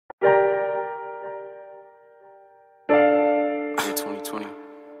2020.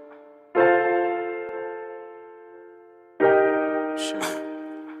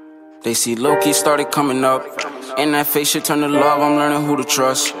 Shit. They see L0key started coming up, and that face shit turned to love. I'm learning who to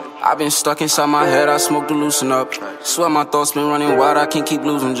trust. I've been stuck inside my head, I smoke to loosen up. Swear my thoughts been running wild, I can't keep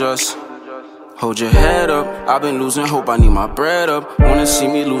losing just. Hold your head up, I've been losing hope, I need my bread up. Wanna see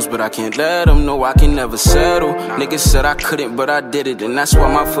me lose, but I can't let them know I can never settle. Niggas said I couldn't, but I did it, and that's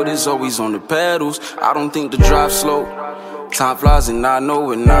why my foot is always on the pedals. I don't think the drive's slow. Time flies and I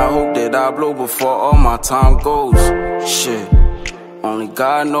know it, and I hope that I blow before all my time goes. Shit, only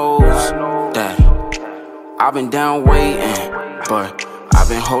God knows that I've been down waiting, but I've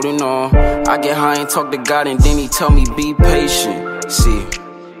been holding on. I get high and talk to God, and then he tell me be patient. See,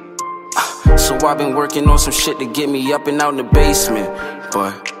 so I've been working on some shit to get me up and out in the basement.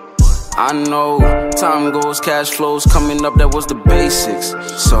 But I know time goes, cash flows coming up, that was the basics.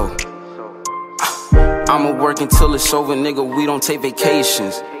 So I'ma work until it's over, nigga, we don't take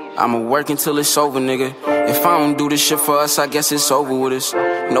vacations. I'ma work until it's over, nigga. If I don't do this shit for us, I guess it's over with us.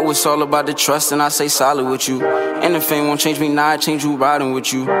 Know it's all about the trust, and I say solid with you. And the fame won't change me now, I change you riding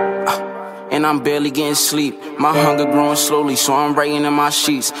with you. And I'm barely getting sleep. My hunger growing slowly, so I'm writing in my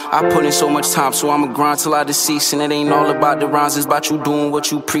sheets. I put in so much time, so I'ma grind till I decease. And it ain't all about the rhymes, it's about you doing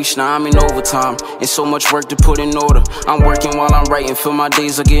what you preach. Now I'm in overtime, and so much work to put in order. I'm working while I'm writing, feel my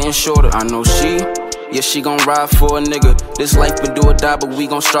days are getting shorter. I know she gon' ride for a nigga. This life been do or die, but we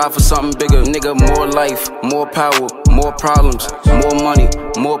gon' strive for something bigger. Nigga, more life, more power, more problems, more money,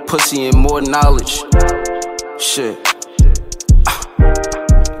 more pussy, and more knowledge. Shit.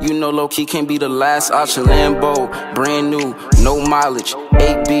 You know L0key can't be the last option. Lambo, brand new, no mileage.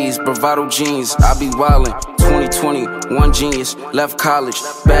 8Bs, bravado jeans, I be wildin'. 2020, one genius, left college.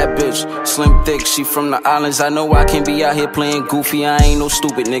 Bad bitch, slim thick, she from the islands. I know I can't be out here playing goofy, I ain't no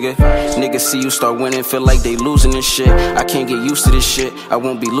stupid nigga. Niggas see you start winning, feel like they losing this shit. I can't get used to this shit, I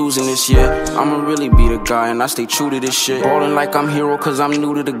won't be losing this year. I'ma really be the guy and I stay true to this shit. Ballin' like I'm hero cause I'm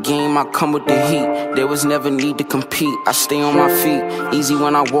new to the game, I come with the heat. There was never need to compete, I stay on my feet. Easy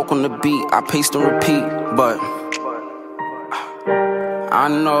when I walk on the beat, I pace and repeat. But I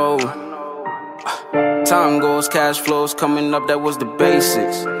know time goes, cash flows coming up, that was the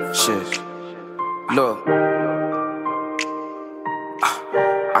basics. Shit, look,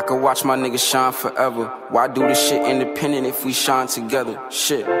 I could watch my niggas shine forever. Why do this shit independent if we shine together?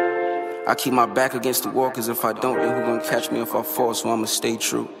 Shit, I keep my back against the wall, cause if I don't, then who gon' catch me if I fall? So I'ma stay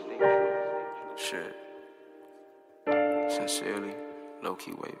true. Shit, sincerely,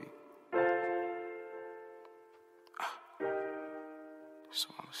 L0key Wavey. So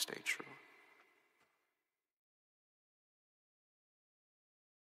I'ma stay true.